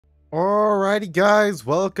Alrighty guys,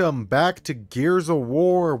 welcome back to Gears of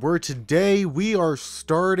War, where today we are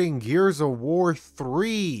starting Gears of War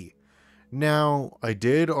 3. Now, I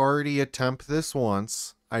did already attempt this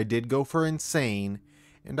once, I did go for Insane,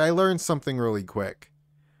 and I learned something really quick.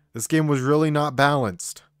 This game was really not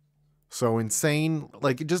balanced. So Insane,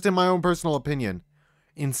 like just in my own personal opinion,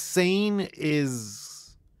 Insane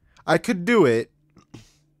is... I could do it,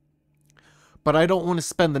 but I don't want to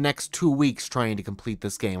spend the next 2 weeks trying to complete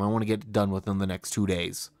this game. I want to get it done within the next 2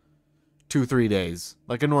 days. 2-3 days,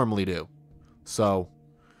 like I normally do. So,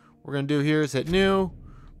 what we're going to do here is hit new.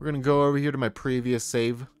 We're going to go over here to my previous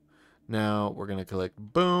save. Now, we're going to click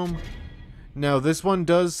boom. Now, this one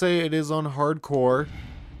does say it is on hardcore.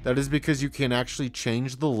 That is because you can actually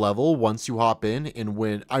change the level once you hop in. And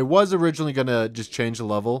when I was originally going to just change the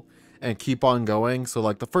level and keep on going. So,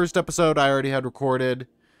 like the first episode I already had recorded.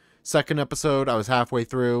 Second episode, I was halfway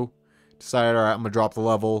through. Decided, alright, I'm going to drop the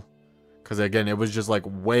level. Because, again, it was just, like,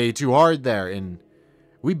 way too hard there. And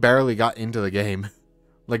we barely got into the game.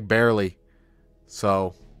 Like, barely.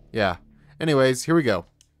 So, yeah. Anyways, here we go.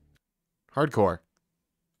 Hardcore.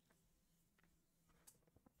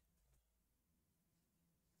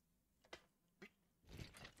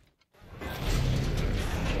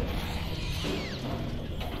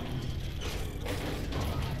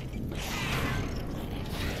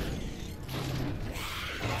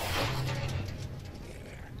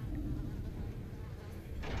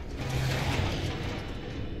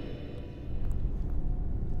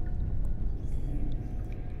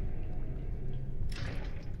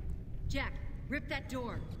 Jack, rip that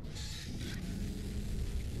door.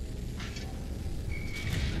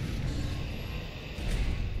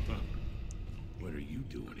 Huh. What are you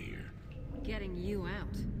doing here? Getting you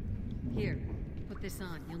out. Here, put this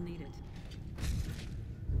on. You'll need it.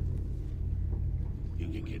 You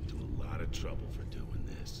can get into a lot of trouble for doing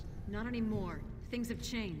this. Not anymore. Things have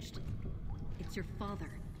changed. It's your father.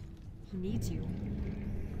 He needs you.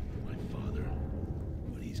 My father,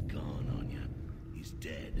 but he's gone, Anya. He's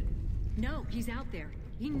dead. No, he's out there.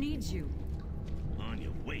 He needs you. Anya,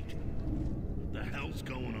 wait. What the hell's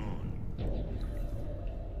going on?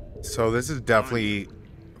 So this is definitely,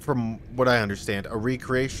 from what I understand, a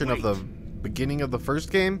recreation of the beginning of the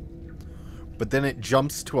first game. But then it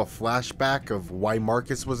jumps to a flashback of why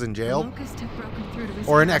Marcus was in jail. Locust have broken through to his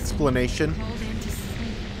Or an house and explanation. called in to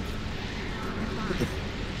sleep. Goodbye.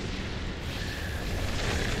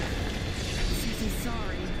 Says he's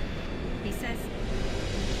sorry. He says...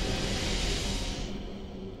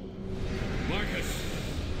 Marcus,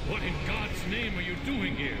 what in God's name are you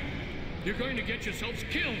doing here? You're going to get yourselves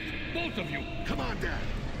killed, both of you. Come on, Dad.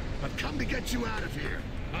 I've come to get you out of here.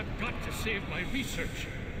 I've got to save my research.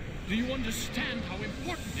 Do you understand how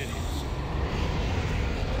important it is?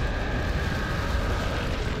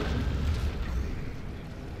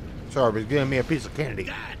 Sorry, but giving me a piece of candy.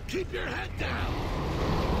 Dad, keep your head down.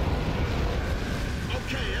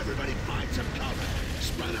 Okay, everybody find some cover.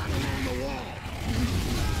 Spread out along the wall.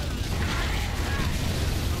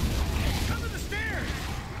 Come to the stairs.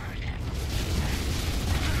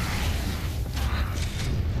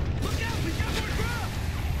 Look out, we got more grub.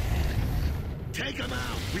 Take him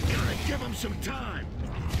out. We gotta give him some time.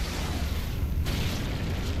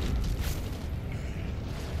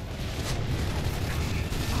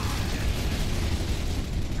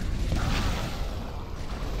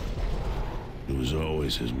 It was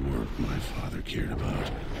always his work my father cared about.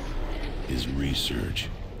 His research.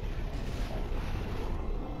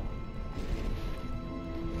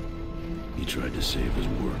 He tried to save his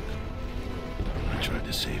work. I tried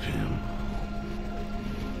to save him.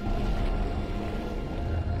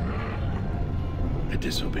 I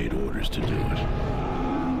disobeyed orders to do it.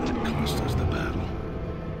 But it cost us the battle.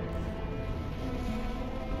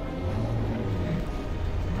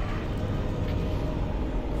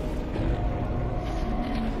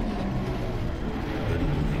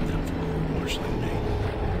 Couldn't blame them for court-martialing me.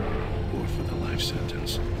 Or for the life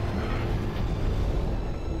sentence.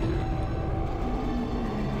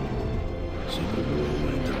 So the war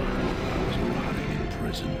went on. I was rotting in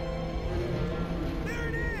prison. There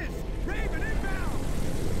it is! Raven inbound!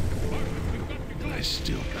 Marcus, we've got to go! And I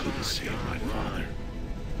still couldn't save my father.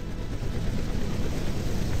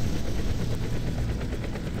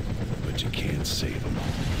 But you can't save him.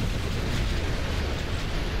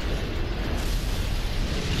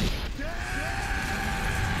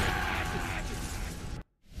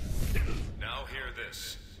 Now hear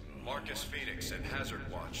this. Marcus Phoenix and Hazard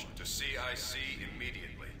Watch to CIC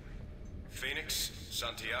immediately. Phoenix,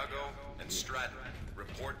 Santiago, and Stratton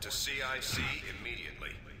report to CIC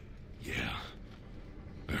immediately. Yeah.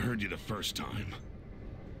 I heard you the first time.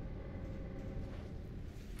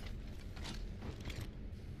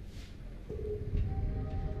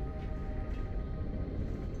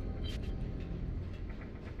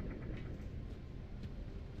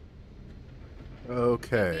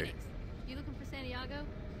 Okay. Phoenix, you looking for Santiago?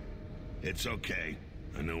 It's okay.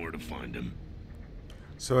 I know where to find him.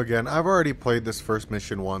 So again, I've already played this first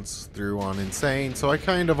mission once through on Insane, so I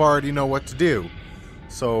kind of already know what to do.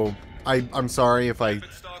 So I'm sorry if I,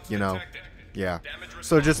 you know, yeah.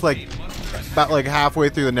 So just like about like halfway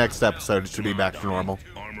through the next episode, it should be back to normal.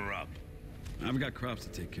 Armor up. I've got crops to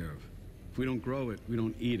take care of. If we don't grow it, we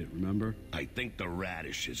don't eat it, remember? I think the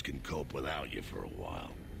radishes can cope without you for a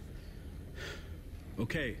while.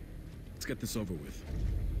 Okay, let's get this over with.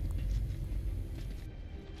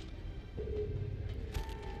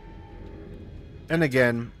 And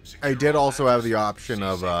again, I did also have the option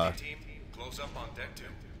of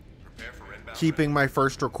keeping my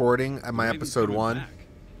first recording at my Maybe episode coming 1 back.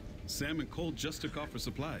 Sam and Cole just took off for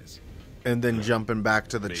supplies. and then jumping back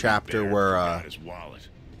to the Maybe chapter Bear where forgot his wallet.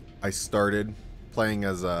 I started playing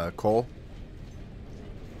as Cole.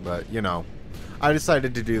 But, you know, I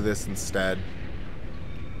decided to do this instead.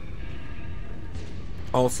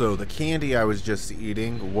 Also, the candy I was just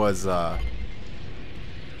eating was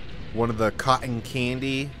one of the cotton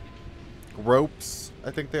candy ropes,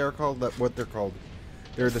 I think they are called. That what they're called.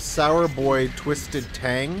 They're the Sour Boy Twisted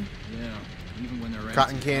Tang Yeah, even when they're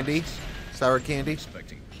cotton candy, sour candy.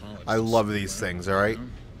 I love these things, alright?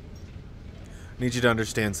 Need you to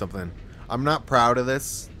understand something. I'm not proud of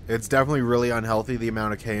this. It's definitely really unhealthy, the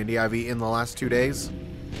amount of candy I've eaten the last 2 days.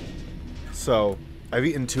 So, I've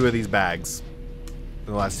eaten 2 of these bags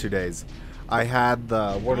in the last 2 days. I had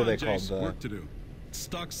the, what are they called? The, Work to do. It's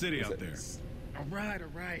Stock City out there. All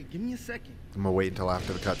right. Give me a second. I'm gonna wait until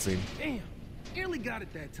after the cutscene. Damn, nearly got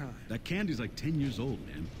it that time. That candy's like 10 years old,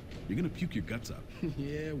 man. You're gonna puke your guts out.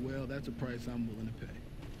 Yeah, well, that's a price I'm willing to pay.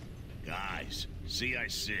 Guys,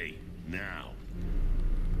 CIC, now.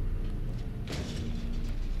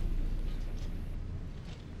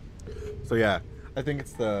 So yeah, I think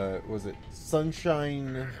it's the, was it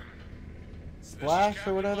Sunshine Splash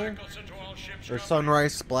or whatever? Or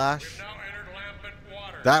Sunrise Splash?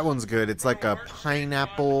 That one's good. It's like a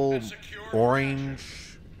pineapple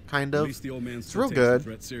orange kind At of. least the old man It's still real takes the good.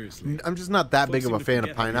 threat seriously. I'm just not that big of a Folks seem to fan of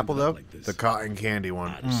forget how you pineapple ended though. up like this. The cotton candy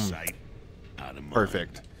one. Out of sight, out of mind.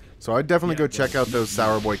 Perfect. So I'd definitely go Yeah, check well, out those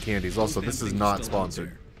Sour Boy candies. Also, Those this is damn not things are still out sponsored.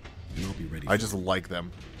 there, and I'll be ready I for just it. like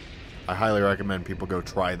them. I highly recommend people go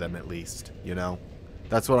try them at least, you know?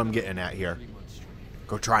 That's what I'm getting at here.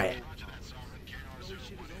 Go try it.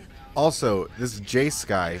 Also, this Jace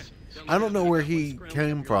guy, I don't know where he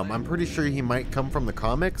came from. I'm pretty sure he might come from the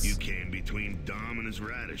comics. You came between Dom and his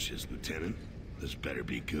radishes, Lieutenant. This better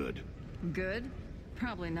be good. Good?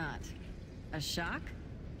 Probably not. A shock?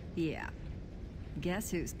 Yeah.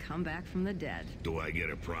 Guess who's come back from the dead? Do I get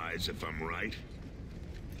a prize if I'm right?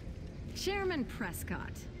 Chairman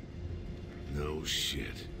Prescott. No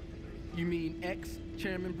shit. You mean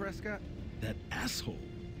ex-Chairman Prescott? That asshole.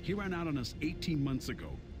 He ran out on us 18 months ago.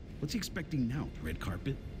 What's he expecting now? Red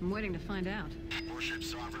carpet? I'm waiting to find out. Warship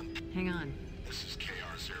Sovereign, Hang on. this is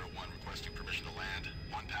KR-01 requesting permission to land.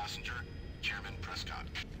 One passenger, Chairman Prescott.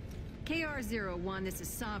 KR-01, this is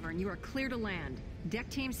Sovereign. You are clear to land. Deck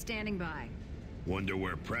team standing by. Wonder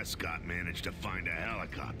where Prescott managed to find a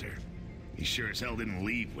helicopter. He sure as hell didn't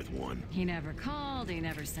leave with one. He never called, he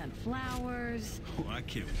never sent flowers. Oh, I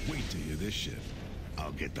can't wait to hear this shit.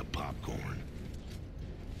 I'll get the popcorn.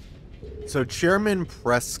 So Chairman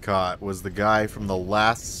Prescott was the guy from the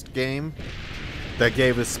last game that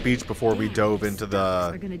gave a speech before we dove into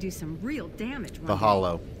Are the gonna do some real damage. one day.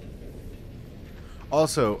 Hollow.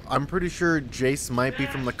 Also, I'm pretty sure Jace might be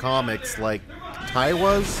from the comics like Ty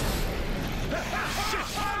was.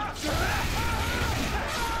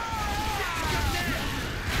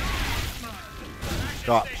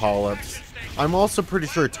 Got polyps. I'm also pretty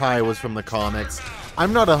sure Ty was from the comics.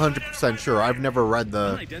 I'm not 100% sure. I've never read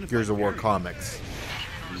the Gears of War comics.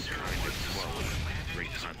 Great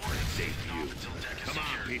confidence saved you. Come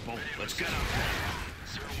on, people. Let's get out there.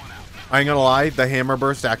 I ain't gonna lie, the hammer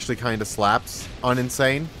burst actually kind of slaps on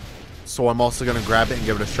Insane. So I'm also gonna grab it and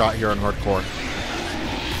give it a shot here on Hardcore.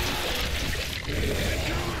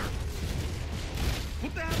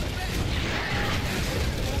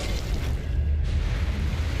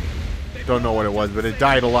 Don't know what it was, but it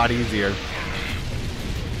died a lot easier.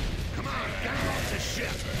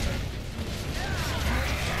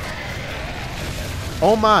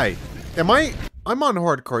 Oh my. I'm on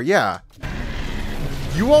Hardcore, yeah.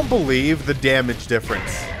 You won't believe the damage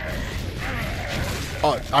difference.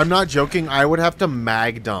 Oh, I'm not joking. I would have to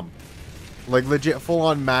mag dump. Like legit full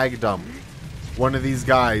on mag dump one of these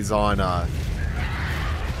guys on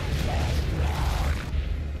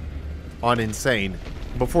Insane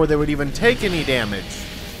before they would even take any damage.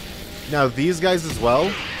 Now these guys as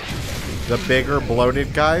well, The bigger,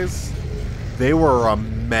 bloated guys, they were a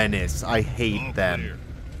menace. I hate them.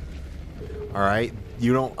 Alright?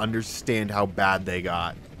 You don't understand how bad they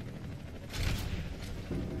got.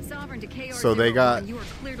 So they got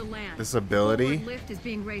this ability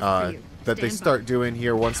that they start doing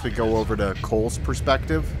here once we go over to Cole's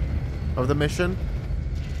perspective of the mission.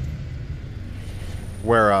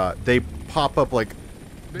 Where they pop up like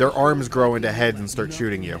their arms grow into heads and start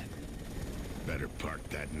shooting you. Better park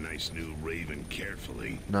that nice new Raven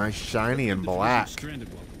carefully. Nice, shiny, and black. Strip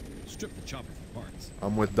the chopper for parts.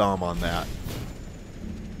 I'm with Dom on that.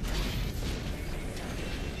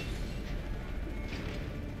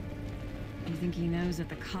 You think he knows that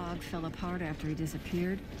the cog fell apart after he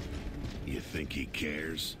disappeared? You think he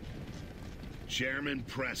cares? Chairman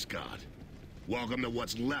Prescott, welcome to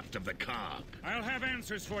what's left of the cog. I'll have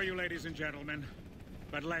answers for you, ladies and gentlemen.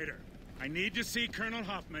 But later. I need to see Colonel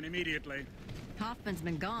Hoffman immediately. Hoffman's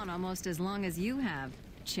been gone almost as long as you have,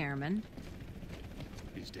 Chairman.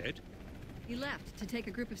 He's dead? He left to take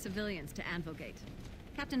a group of civilians to Anvogate.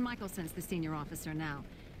 Captain Michelson's the senior officer now.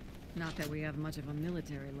 Not that we have much of a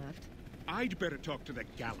military left. I'd better talk to the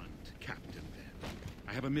gallant captain then.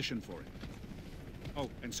 I have a mission for him. Oh,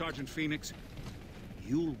 and Sergeant Phoenix,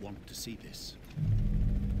 you'll want to see this.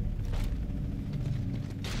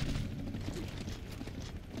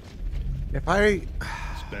 If I... This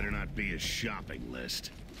better not be a shopping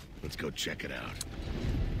list. Let's go check it out.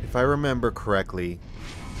 If I remember correctly,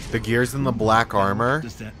 the gears in the black armor,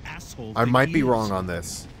 I might be wrong on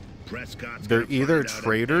this. Prescott's They're gonna either find out an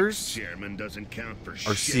traitors ex-chairman doesn't count for or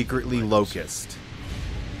shit secretly like Locust.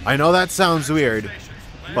 I know that sounds weird,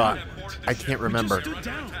 but I can't remember.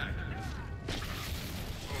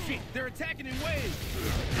 Shit, they're attacking in waves.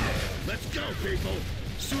 Let's go, people!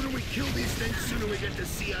 Sooner we kill these things, sooner we get to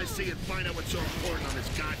CIC and find out what's so important on this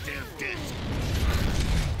goddamn disc.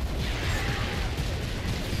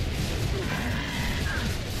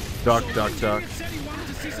 Duck, duck, duck. Said he wanted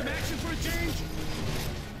to see some action for a change.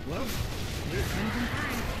 Well, here comes the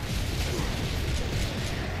time.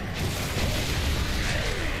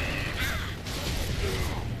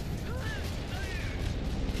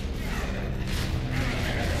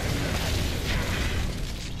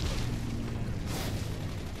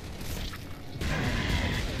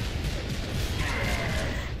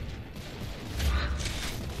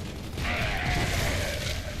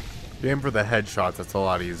 Aim for the headshots, that's a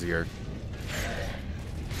lot easier.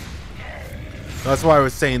 That's why I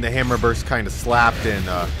was saying the hammer burst kind of slapped in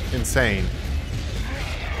Insane.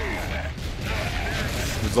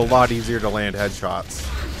 It was a lot easier to land headshots.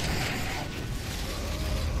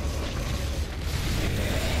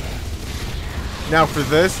 Now for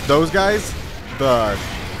this, those guys, the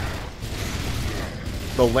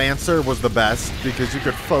Lancer was the best because you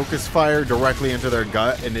could focus fire directly into their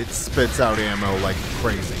gut and it spits out ammo like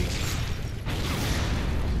crazy.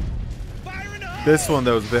 This one,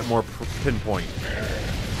 though, is a bit more pinpoint,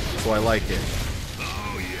 so I like it.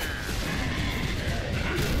 Oh,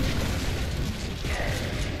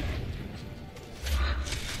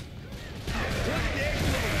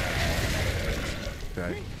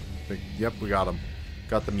 yeah. Okay. Yep, we got him.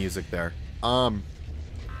 Got the music there.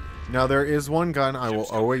 Now there is one gun I will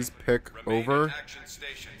always pick over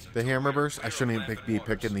the hammer burst. I shouldn't even be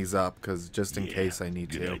picking these up because just in case I need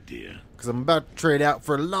to. Because I'm about to trade out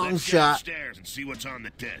for a long shot. Upstairs and see what's on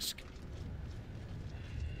the disc.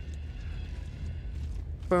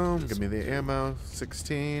 Boom. Give me the ammo.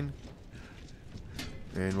 16.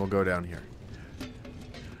 And we'll go down here.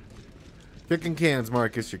 Kicking cans,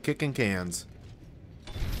 Marcus. You're kicking cans.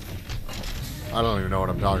 I don't even know what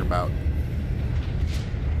I'm talking about.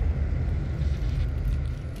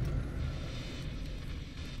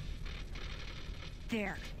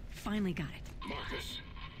 There. Finally got it. Marcus,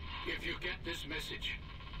 if you get this message,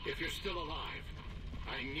 if you're still alive,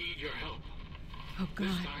 I need your help. Oh, God.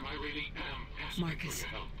 This time I really am asking Marcus. for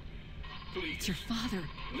your help. Please. It's your father.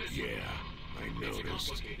 Listen. Yeah, I It's noticed.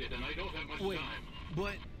 complicated and I don't have much Wait, time.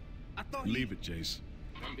 but I thought he... Leave it, Jace.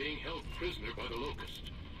 I'm being held prisoner by the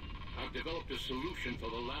Locust. I've developed a solution for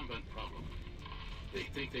the Lambent problem. They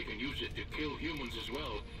think they can use it to kill humans as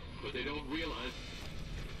well, but they don't realize...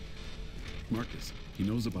 Marcus, he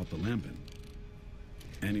knows about the Lambent.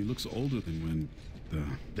 And he looks older than when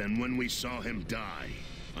Than when we saw him die.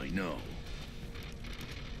 I know.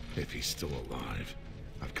 If he's still alive,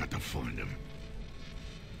 I've got to find him.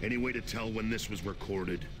 Any way to tell when this was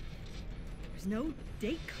recorded? There's no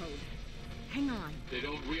date code. Hang on. They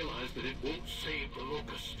don't realize that it won't save the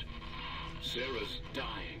Locust. Sarah's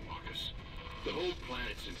dying, Marcus. The whole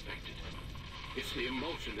planet's infected. It's the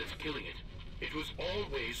emotion that's killing it. It was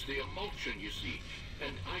always the emulsion, you see,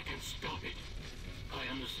 and I can stop it. I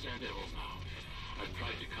understand it all now. I've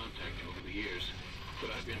tried to contact you over the years,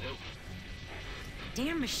 but I've been helped.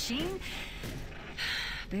 Damn machine.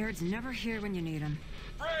 Baird's never here when you need him.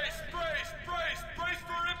 Brace, brace, brace, brace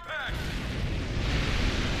for impact!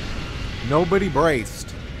 Nobody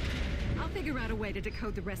braced. I'll figure out a way to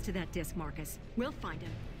decode the rest of that disc, Marcus. We'll find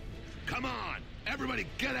him. Come on! Everybody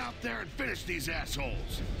get out there and finish these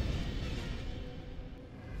assholes!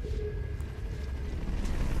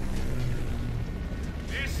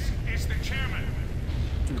 This is the chairman.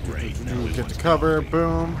 Great. Get to cover.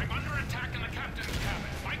 Boom. I'm under attack in the captain's cabin.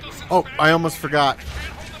 Michaelson's Oh, men I almost forgot. can't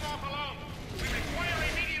hold them off alone. We require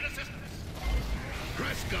immediate assistance.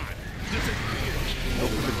 Prescott, this is for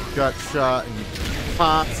Open the gut shot and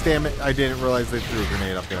pops. Damn it! I didn't realize they threw a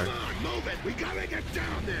grenade up there. you. Come on, move it! We gotta get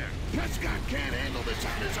down there! Prescott can't handle this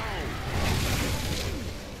on his own!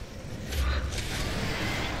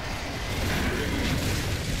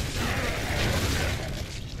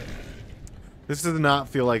 This does not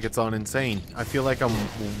feel like it's on Insane. I feel like I'm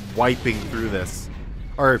wiping through this.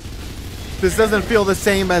 Or, this doesn't feel the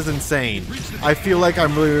same as Insane. I feel like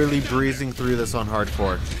I'm literally breezing through this on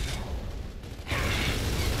Hardcore.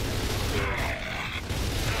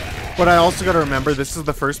 But I also gotta remember, this is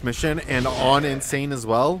the first mission, and on Insane as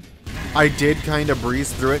well, I did kind of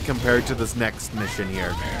breeze through it compared to this next mission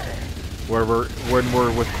here. When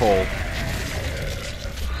we're with Cole.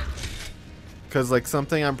 Because, like,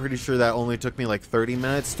 something I'm pretty sure that only took me, like, 30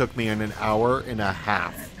 minutes took me in an hour and a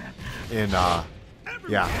half. And,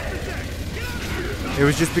 yeah. It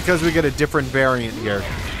was just because we get a different variant here.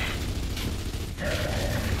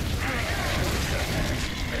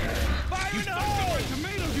 Fire in the hole!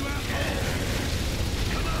 Tomatoes, you asshole!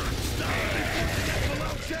 Come on, stop it!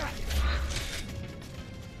 Below deck!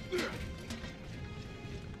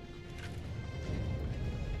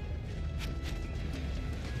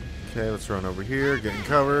 Okay, let's run over here, get in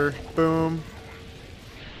cover. Boom.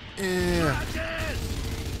 Yeah.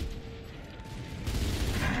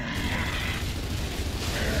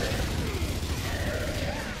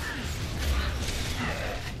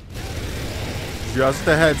 Just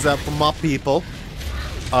a heads up from my people.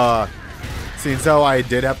 Seeing how I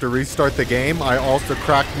did have to restart the game, I also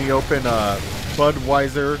cracked me open a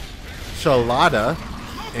Budweiser Chelada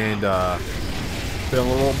and feeling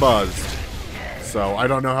a little buzzed. So I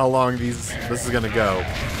don't know how long this is gonna go.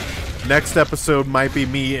 Next episode might be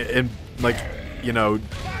me and, like, you know,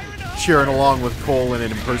 cheering along with Cole and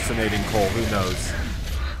impersonating Cole. Who knows?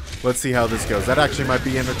 Let's see how this goes. That actually might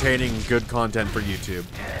be entertaining, good content for YouTube.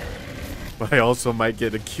 But I also might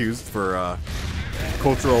get accused for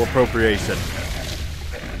cultural appropriation.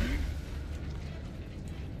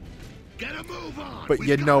 Get a move on! But We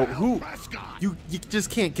you know, gotta who... help Prescott. You just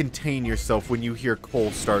can't contain yourself when you hear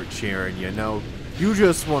Cole start cheering, you know? You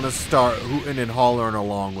just want to start hooting and hollering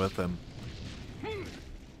along with him.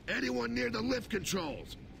 Anyone near the lift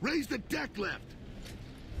controls? Raise the deck lift!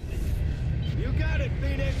 You got it,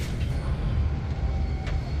 Phoenix!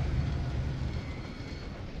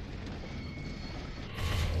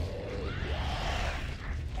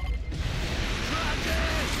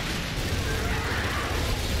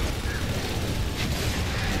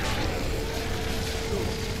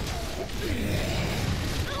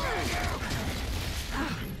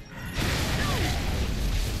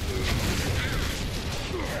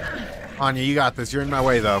 Anya, you got this. You're in my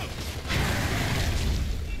way, though.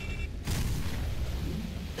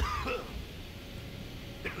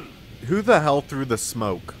 Who the hell threw the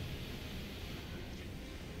smoke?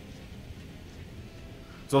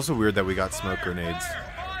 It's also weird that we got smoke grenades.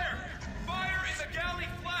 Fire! Fire in the galley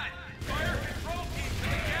flat! Fire control team to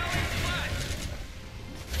the galley flat!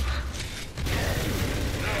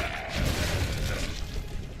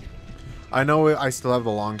 I know I still have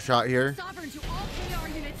the long shot here. Sovereign to all KR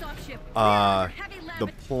units off ship. The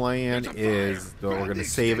plan is that we're going to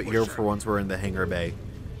save it here for once we're in the hangar bay.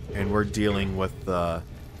 And we're dealing with the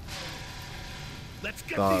Let's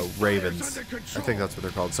get the these fires Ravens. under I control. think that's what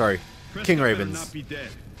they're called. Sorry. Prescott King better Ravens. not be dead.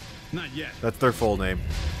 Not yet. That's their full name.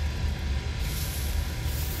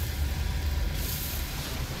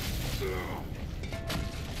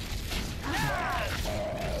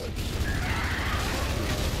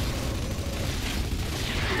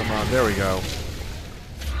 Come on, there we go.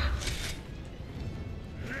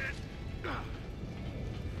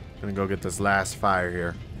 Gonna go get this last fire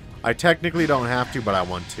here. I technically don't have to, but I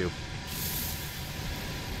want to.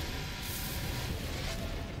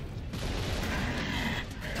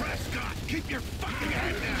 Prescott, keep your fucking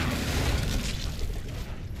head down!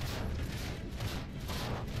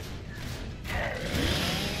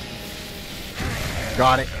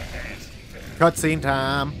 Got it. Cutscene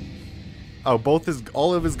time. Oh,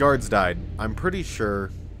 all of his guards died. I'm pretty sure.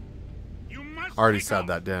 You must I already take said off.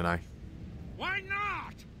 that, didn't I? Why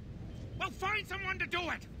not? Well, find someone to do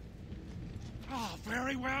it. Oh,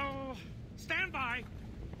 very well. Stand by.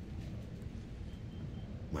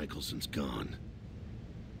 Michelson's gone.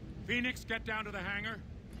 Phoenix, get down to the hangar.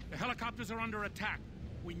 The helicopters are under attack.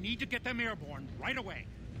 We need to get them airborne right away.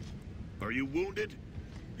 Are you wounded?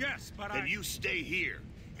 Yes, but Then you stay here,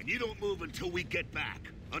 and you don't move until we get back.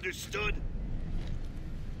 Understood?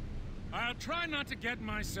 I'll try not to get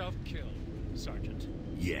myself killed, Sergeant.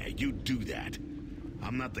 Yeah, you do that.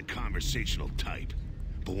 I'm not the conversational type.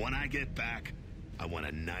 But when I get back, I want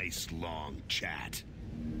a nice, long chat.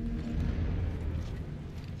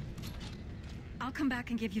 I'll come back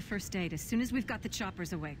and give you first aid as soon as we've got the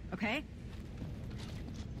choppers away, okay?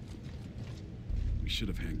 We should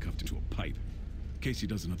have handcuffed him to a pipe, in case he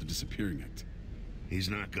does another disappearing act. He's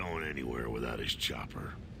not going anywhere without his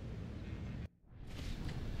chopper.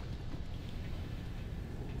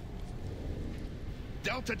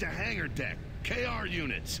 Delta to hangar deck. KR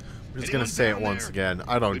units. I'm just going to say it once again.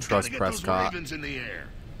 I don't trust Prescott Ravens in the air.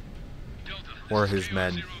 Delta, or his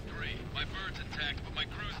men. 03. My bird's intact, but my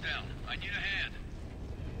crew's down. I need a hand.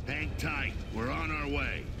 Hang tight. We're on our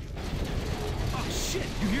way. Oh, shit!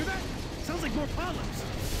 You hear that? Sounds like more polyps.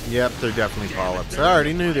 Yep, they're definitely polyps. I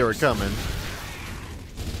already knew they were coming.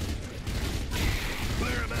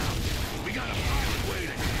 Clear him out. We got a pilot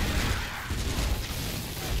waiting.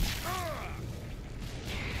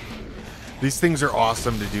 These things are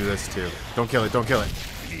awesome to do this to. Don't kill it, don't kill it.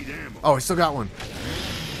 Need ammo. Oh, I still got one.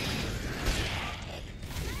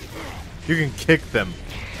 You can kick them.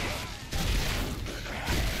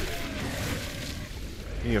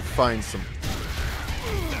 You need to find some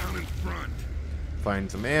Down in front.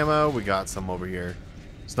 ammo. We got some over here.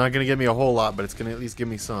 It's not gonna give me a whole lot, but it's gonna at least give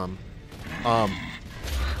me some. I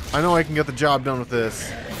know I can get the job done with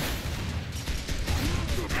this.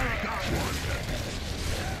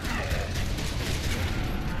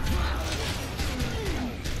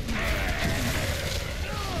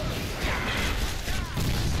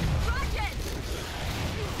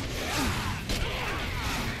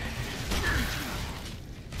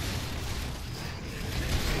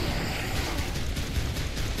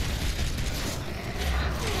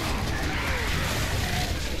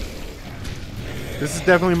 This is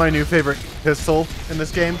definitely my new favorite pistol in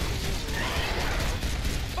this game.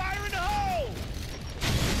 Fire in the hole!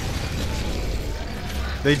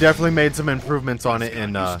 They definitely made some improvements on it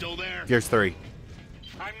in You still there? Gears 3.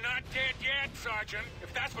 I'm not dead yet, Sergeant,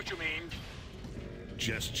 if that's what you mean.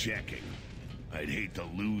 Just checking. I'd hate to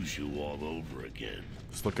lose you all over again.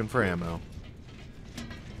 Just looking for ammo.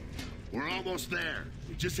 We're almost there.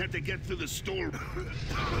 We just have to get through the store.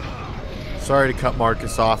 Sorry to cut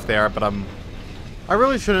Marcus off there, but I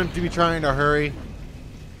really shouldn't be trying to hurry.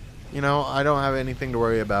 You know, I don't have anything to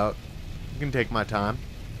worry about. I can take my time.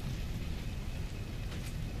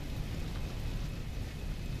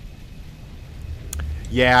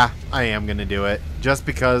 Yeah, I am gonna do it. Just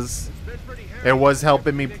because it was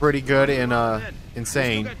helping me pretty good in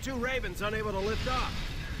Insane. Got 2 Ravens unable to lift off.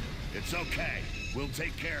 It's okay. We'll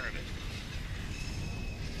take care of it.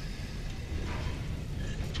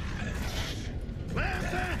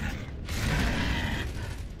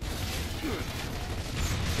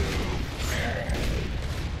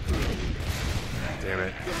 Damn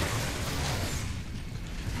it.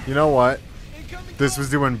 You know what? This was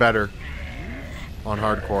doing better on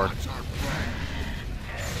hardcore.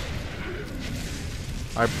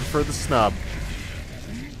 I prefer the snub.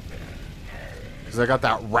 Because I got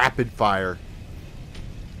that rapid fire.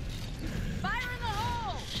 Fire in the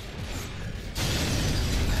hole!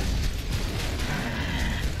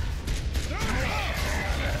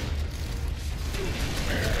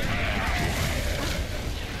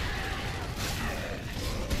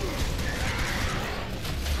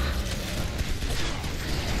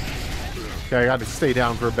 Okay, I got to stay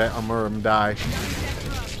down for a bit. I'm gonna die.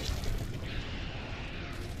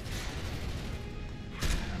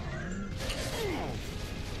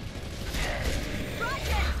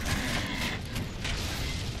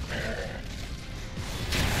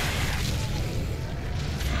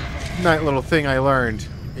 Nice little thing I learned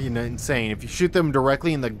in Insane. If you shoot them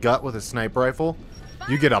directly in the gut with a sniper rifle,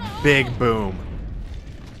 you get a big boom.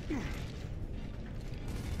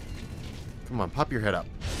 Come on, pop your head up.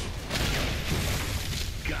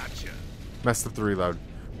 Gotcha. Messed up the reload.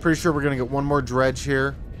 Pretty sure we're gonna get one more dredge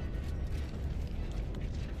here.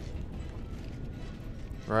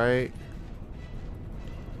 Right?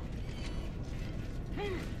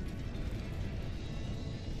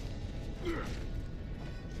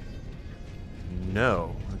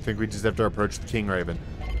 I think we just have to approach the King Raven.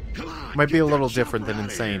 Come on, Might be get a little that different chopper than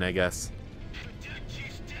outta insane, here. I guess.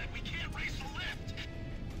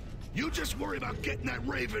 You just worry about getting that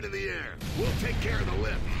Raven in the air. We'll take care of the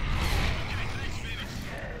lift.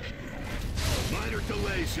 Minor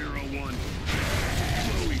delay, 01.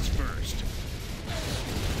 Chloe's first.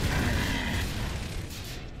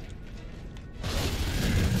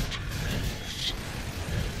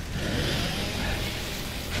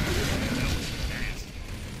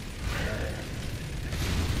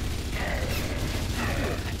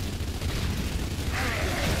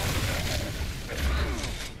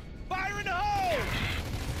 Fire in the hole!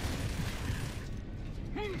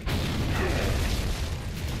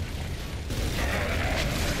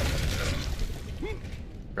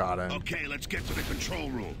 Got him. Okay, let's get to the control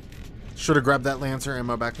room. Should have grabbed that Lancer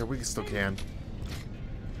ammo back there. We still can.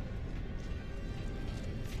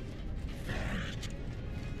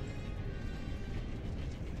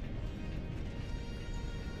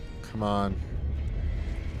 Come on.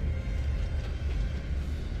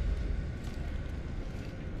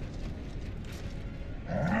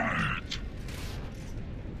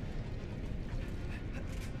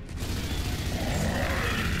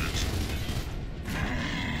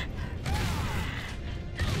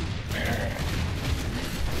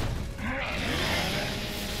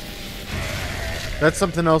 That's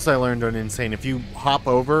something else I learned on Insane. If you hop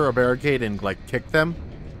over a barricade and, like, kick them,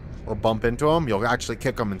 or bump into them, you'll actually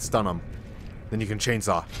kick them and stun them. Then you can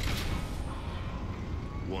chainsaw.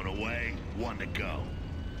 One away, one to go.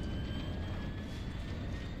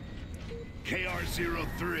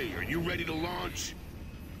 KR-03, are you ready to launch?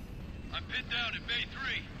 I'm pinned down at Bay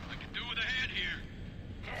 3. I can do with a hand here.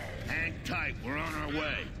 Hang tight, we're on our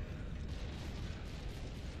way.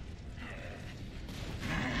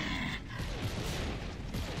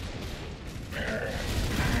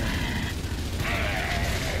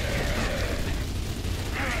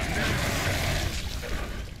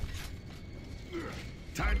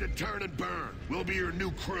 Time to turn and burn. We'll be your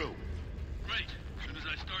new crew. Great. As soon as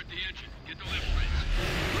I start the engine, get the lift rates.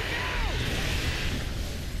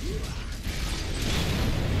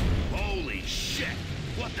 Holy shit!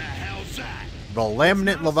 What the hell's that? The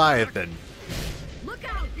Laminate Leviathan. Look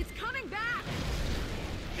out! It's coming back!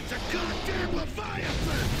 It's a goddamn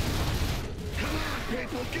Leviathan! Come on,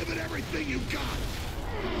 people, give it everything you got!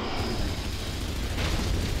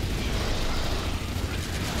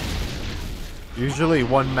 Usually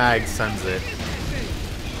one mag sends it.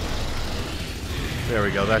 There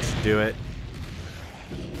we go, that should do it.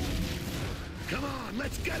 Come on,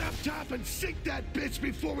 let's get up top and sink that bitch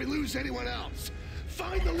before we lose anyone else!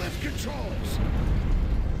 Find the lift controls!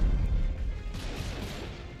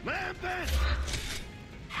 Lambent!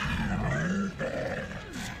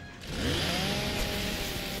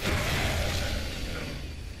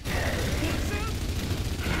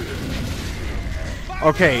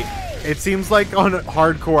 Okay, it seems like on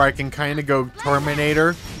hardcore I can kind of go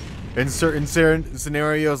Terminator in certain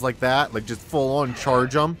scenarios like that, like just full on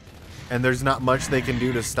charge them, and there's not much they can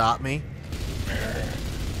do to stop me.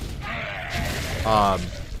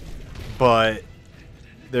 But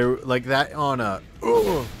they're like that on a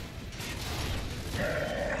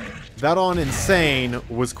that on Insane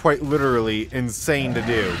was quite literally insane to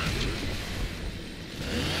do.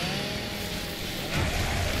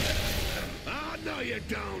 Ah, no you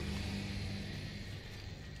don't!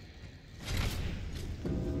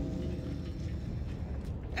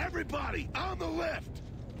 Everybody, on the lift!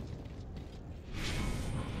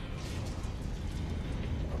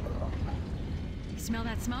 You smell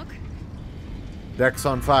that smoke? Deck's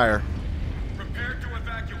on fire. Prepare to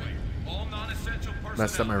evacuate. All non-essential personnel.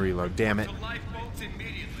 Messed up my reload, damn it. To lifeboats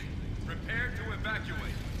immediately. Prepare to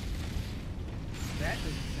evacuate. That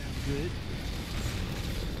doesn't sound good.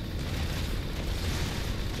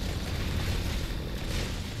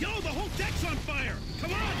 Yo, the whole deck's on fire!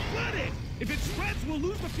 Come on, flood it! If it spreads, we'll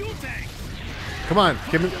lose the fuel tanks! Come on,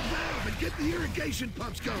 give me. Find the valve and get the irrigation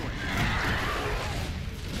pumps going!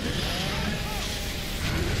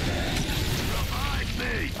 Revive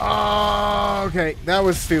me! Oh, okay, that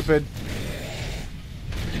was stupid.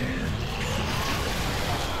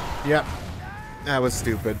 Yep, that was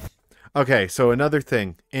stupid. Okay, so another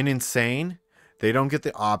thing. In Insane, they don't get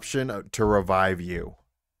the option to revive you.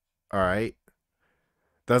 Alright?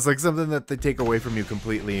 That's like something that they take away from you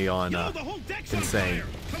completely on Yo, the whole deck's Insane. on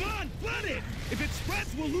fire! Come on, flood it! If it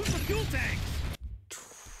spreads, we'll lose the fuel tanks!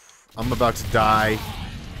 I'm about to die.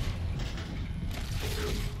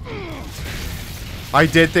 I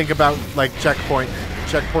did think about, like,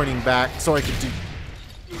 checkpointing back so I could do...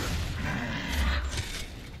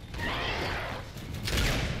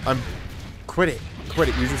 Quit it. Quit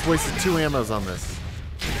it. You just wasted 2 ammos on this.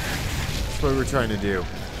 That's what we're trying to do.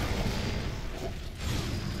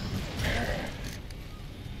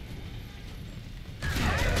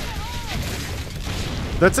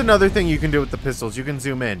 That's another thing you can do with the pistols. You can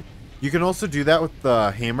zoom in. You can also do that with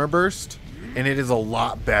the hammer burst, and it is a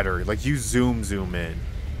lot better. Like, you zoom in.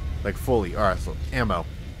 Like, fully. Alright, so, ammo.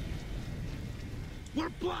 We're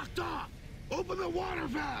blocked off! Open the water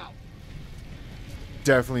valve!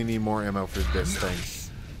 Definitely need more ammo for this thing.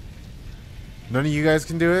 None of you guys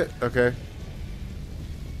can do it? Okay.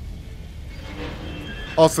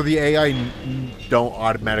 Also, the AI don't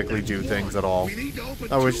automatically do things at all.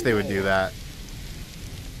 I wish they would do that.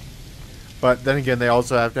 But then again, they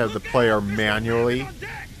also have to have the player manually,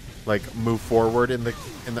 like, move forward in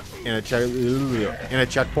a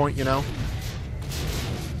checkpoint, you know.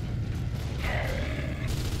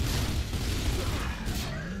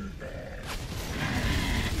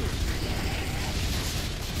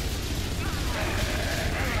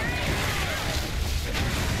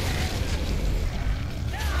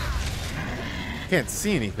 Can't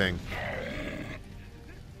see anything.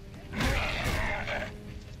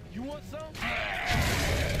 You want some?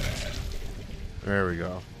 There we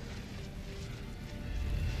go.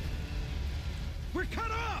 We're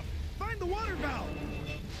cut off! Find the water valve!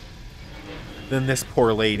 Then this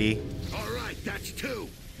poor lady. All right, that's 2.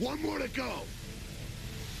 1 more to go.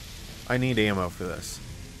 I need ammo for this.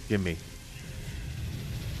 Give me.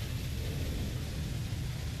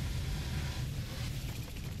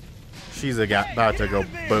 She's about to go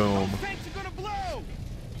boom. Tanks are gonna blow!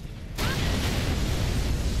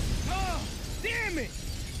 Oh, damn it!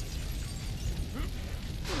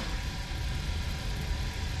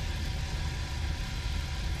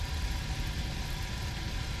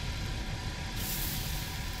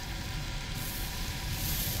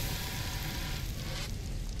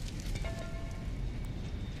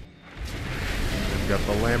 We've got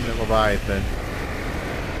the laminate Leviathan.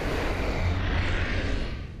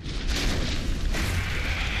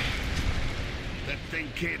 That thing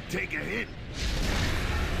can't take a hit.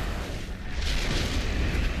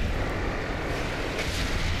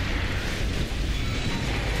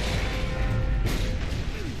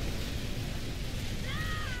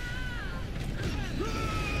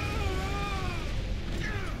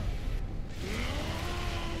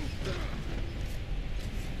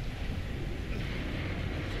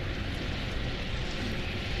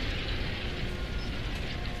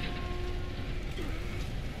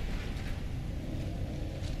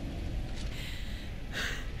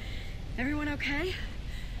 Everyone okay?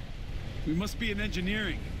 We must be in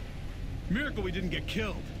engineering. Miracle we didn't get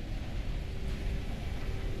killed.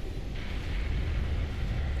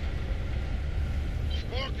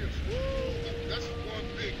 Marcus, woo! That's one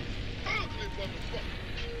big ugly motherfucker.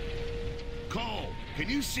 Cole, can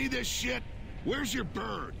you see this shit? Where's your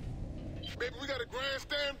bird? Baby, we got a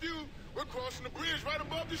grandstand view. We're crossing the bridge right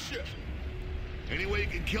above the ship. Any way you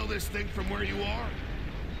can kill this thing from where you are?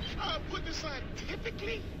 Put this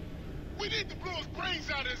scientifically. We need to blow his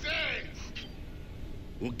brains out of his ass.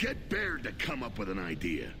 We'll get Baird to come up with an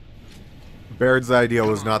idea. Baird's idea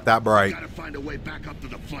was not that bright. Gotta find a way back up to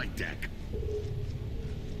the flight deck.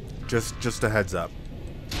 Just a heads up.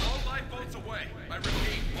 All lifeboats away. I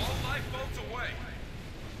repeat, all lifeboats away.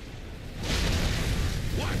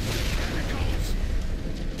 What? There it goes.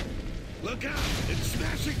 Look out! It's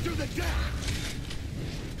smashing through the deck.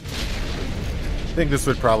 I think this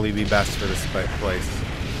would probably be best for this place.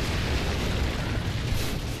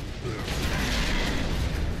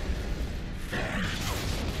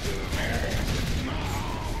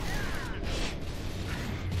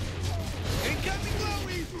 Incoming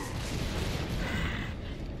glowies!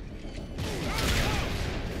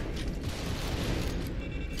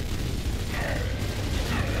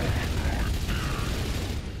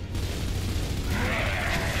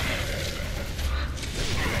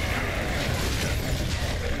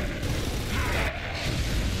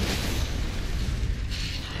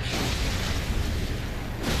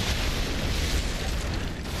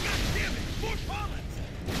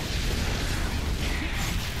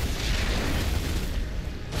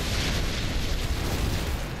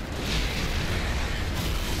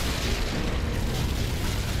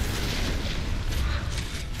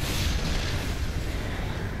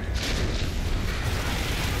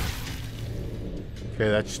 Okay,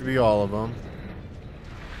 that should be all of them.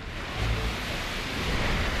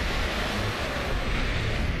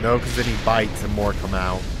 No, because then he bites and more come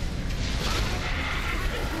out.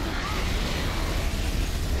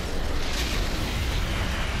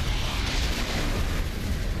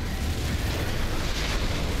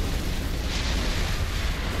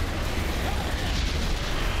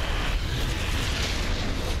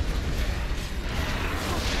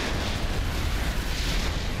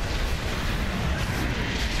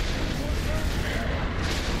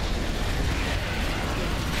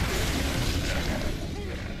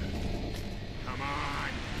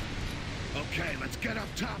 get up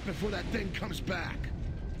top before that thing comes back.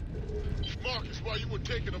 Marcus, while you were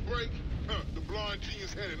taking a break, the blonde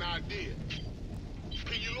genius had an idea.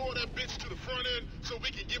 Can you lower that bitch to the front end so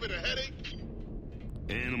we can give it a headache?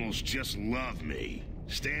 Animals just love me.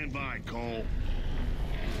 Stand by, Cole.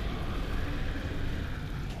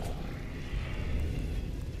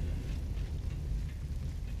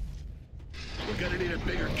 We're gonna need a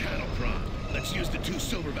bigger cattle prod. Let's use the 2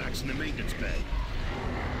 silverbacks in the maintenance bay.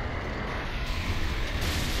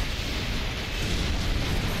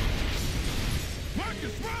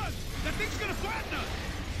 Marcus, run! That thing's gonna flatten us!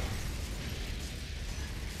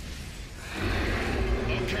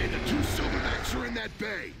 Okay, the 2 silverbacks are in that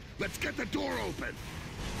bay. Let's get the door open.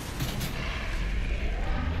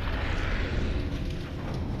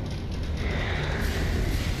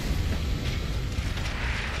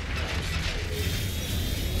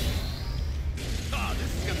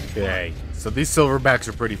 Okay, so these silverbacks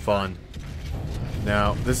are pretty fun.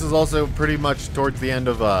 Now, this is also pretty much towards the end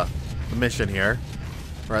of the mission here.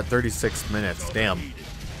 We're at 36 minutes. Damn.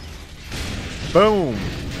 Boom!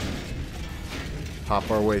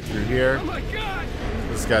 Pop our way through here. Oh my God!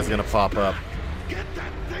 This guy's gonna pop up. Get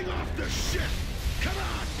that thing off the ship! Come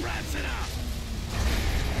on, brass it up!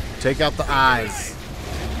 Take out the eyes.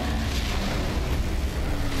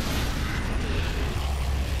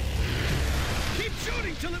 Keep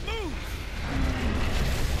shooting till it moves!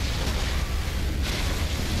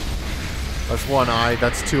 That's 1 eye.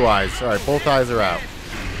 That's 2 eyes. Alright, both eyes are out.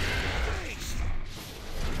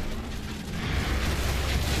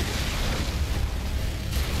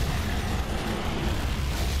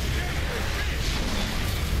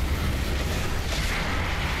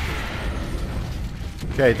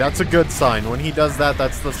 Okay, that's a good sign. When he does that,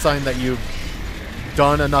 that's the sign that you've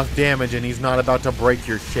done enough damage and he's not about to break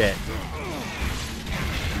your shit.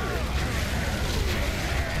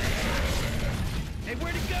 Hey,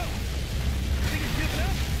 where'd it go? Think it's giving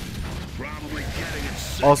up? Probably getting it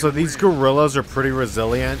sick Also, of these real. gorillas are pretty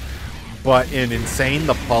resilient, but in Insane,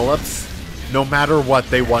 the pull-ups, no matter what,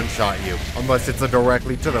 they one-shot you. Unless it's a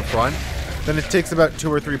directly to the front, then it takes about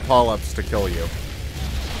 2 or 3 pull-ups to kill you.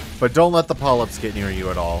 But don't let the polyps get near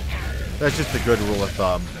you at all. That's just a good rule of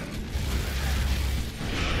thumb.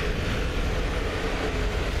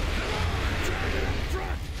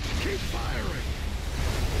 Keep firing!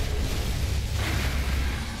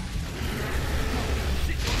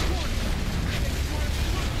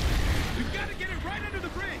 We've got to get it right under the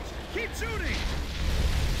bridge! Keep shooting!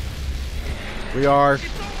 We are. It's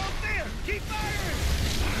almost there! Keep firing!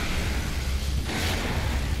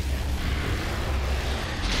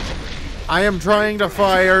 I am trying to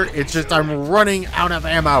fire. It's just I'm running out of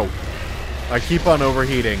ammo. I keep on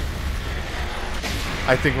overheating.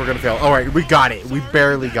 I think we're gonna fail. Alright, we got it. We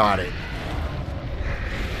barely got it.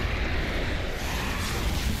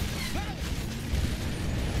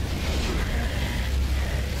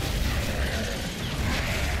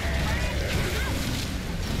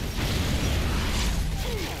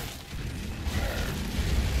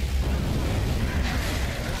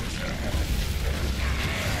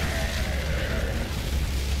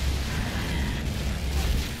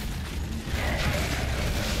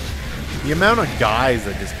 The amount of guys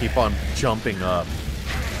that just keep on jumping up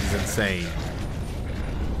is insane.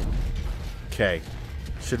 Okay.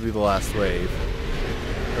 Should be the last wave.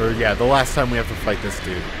 Or yeah, the last time we have to fight this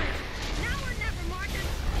dude. Now or never, Marcus.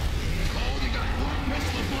 Oh, you got one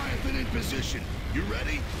missile Leviathan in position. You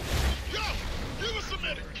ready? Yo, give us a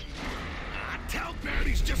minute. Tell Barrett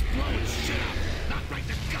he's just blowing shit up. Not right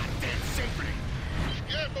the goddamn symphony.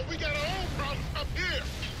 Yeah, but we got our own problems up here.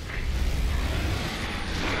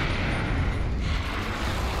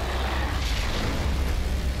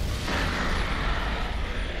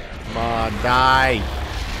 Come on, die.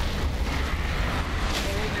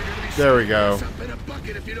 There we go. Up in a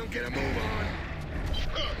bucket if you don't get a move on.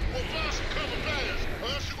 Well, find some cover fast, or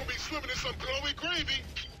else you're gonna be swimming in some glowy gravy.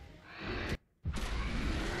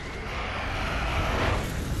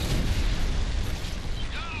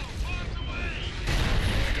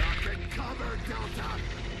 Duck and cover, Delta.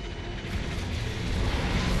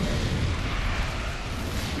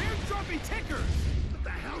 Beard's dropping tickers! What the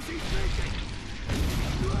hell's he thinking?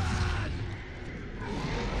 Run!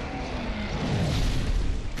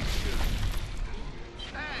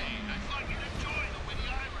 Hey, I thought you'd enjoy the witty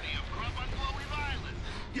irony of Grub on Glowy Island.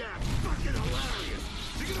 Yeah, fucking hilarious.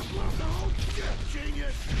 You're gonna blow up the whole ship,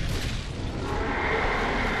 genius.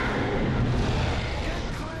 Get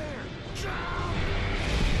clear. Jump!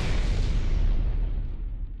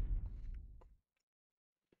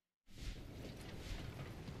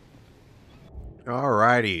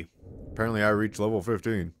 Alrighty. Apparently I reached level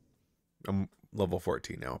 15. I'm level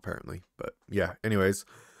 14 now, apparently. But yeah, anyways.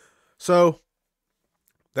 So,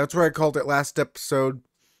 that's where I called it last episode.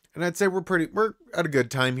 And I'd say we're at a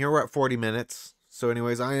good time here. We're at 40 minutes. So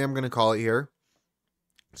anyways, I am going to call it here.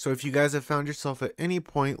 So if you guys have found yourself at any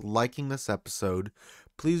point liking this episode,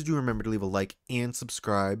 please do remember to leave a like and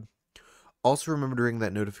subscribe. Also remember to ring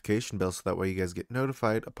that notification bell so that way you guys get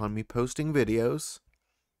notified upon me posting videos.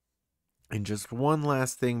 And just one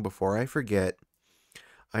last thing before I forget,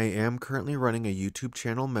 I am currently running a YouTube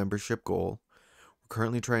channel membership goal. We're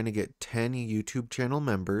currently trying to get 10 YouTube channel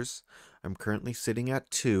members. I'm currently sitting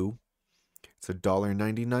at 2. It's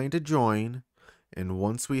 $1.99 to join. And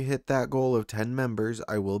once we hit that goal of 10 members,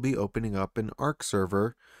 I will be opening up an ARC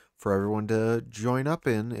server for everyone to join up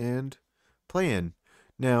in and play in.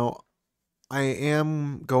 Now, I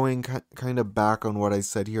am going kind of back on what I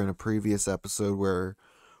said here in a previous episode where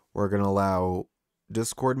we're going to allow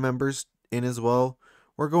Discord members in as well.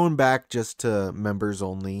 We're going back just to members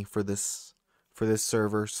only for this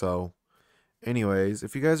server. So, anyways,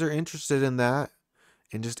 if you guys are interested in that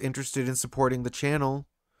and just interested in supporting the channel,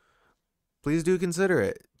 please do consider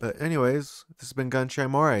it. But anyways, this has been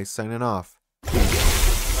GunShyMoray signing off.